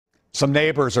Some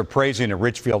neighbors are praising a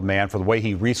Richfield man for the way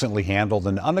he recently handled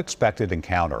an unexpected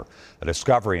encounter. A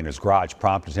discovery in his garage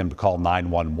prompted him to call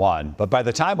 911, but by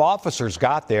the time officers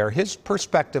got there, his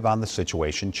perspective on the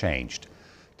situation changed.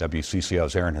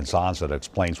 WCCO's Aaron Hazanza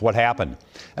explains what happened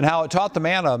and how it taught the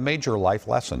man a major life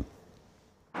lesson.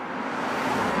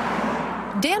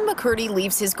 Dan McCurdy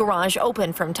leaves his garage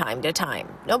open from time to time.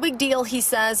 No big deal, he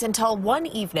says, until one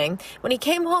evening when he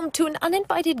came home to an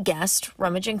uninvited guest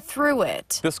rummaging through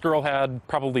it. This girl had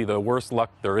probably the worst luck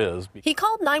there is. He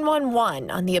called 911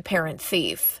 on the apparent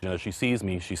thief. You know, she sees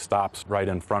me, she stops right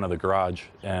in front of the garage,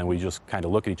 and we just kind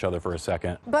of look at each other for a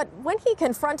second. But when he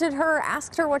confronted her,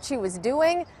 asked her what she was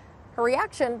doing, her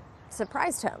reaction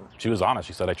surprised him. She was honest.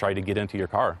 She said, "I tried to get into your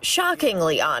car."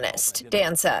 Shockingly honest,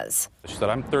 Dan says. She said,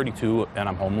 "I'm 32 and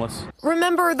I'm homeless."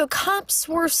 Remember, the cops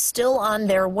were still on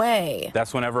their way.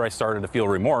 That's whenever I started to feel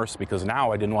remorse, because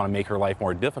now I didn't want to make her life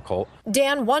more difficult.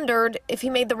 Dan wondered if he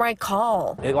made the right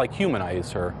call. It like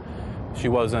humanized her. She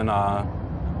wasn't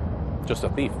just a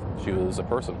thief. She was a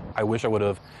person. I wish I would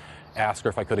have asked her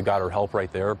if I could have got her help right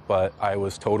there, but I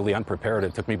was totally unprepared.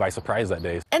 It took me by surprise that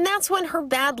day. And that's when her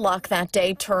bad luck that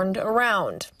day turned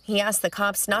around. He asked the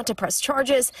cops not to press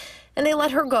charges, and they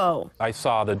let her go. I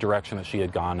saw the direction that she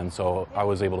had gone, and so I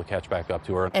was able to catch back up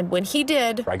to her. And when he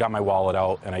did, I got my wallet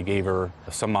out and I gave her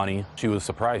some money. She was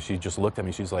surprised. She just looked at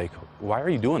me. She's like, "Why are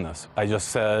you doing this?" I just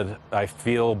said, "I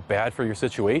feel bad for your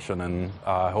situation, and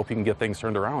I hope you can get things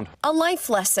turned around." A life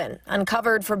lesson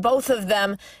uncovered for both of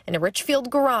them in a Richfield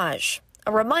garage.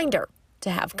 A reminder to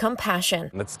have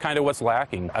compassion. That's kind of what's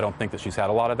lacking. I don't think that she's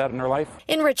had a lot of that in her life.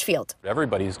 In Richfield,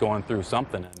 Everybody's going through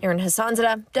something. Aaron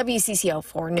Hazanza, WCCO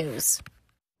 4 News.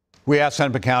 We asked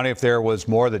Hennepin County if there was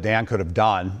more that Dan could have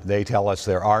done. They tell us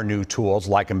there are new tools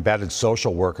like embedded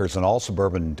social workers in all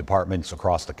suburban departments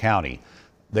across the county.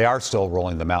 They are still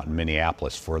rolling them out in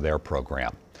Minneapolis for their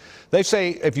program. They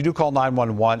say if you do call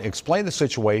 911, explain the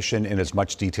situation in as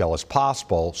much detail as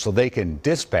possible so they can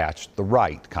dispatch the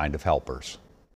right kind of helpers.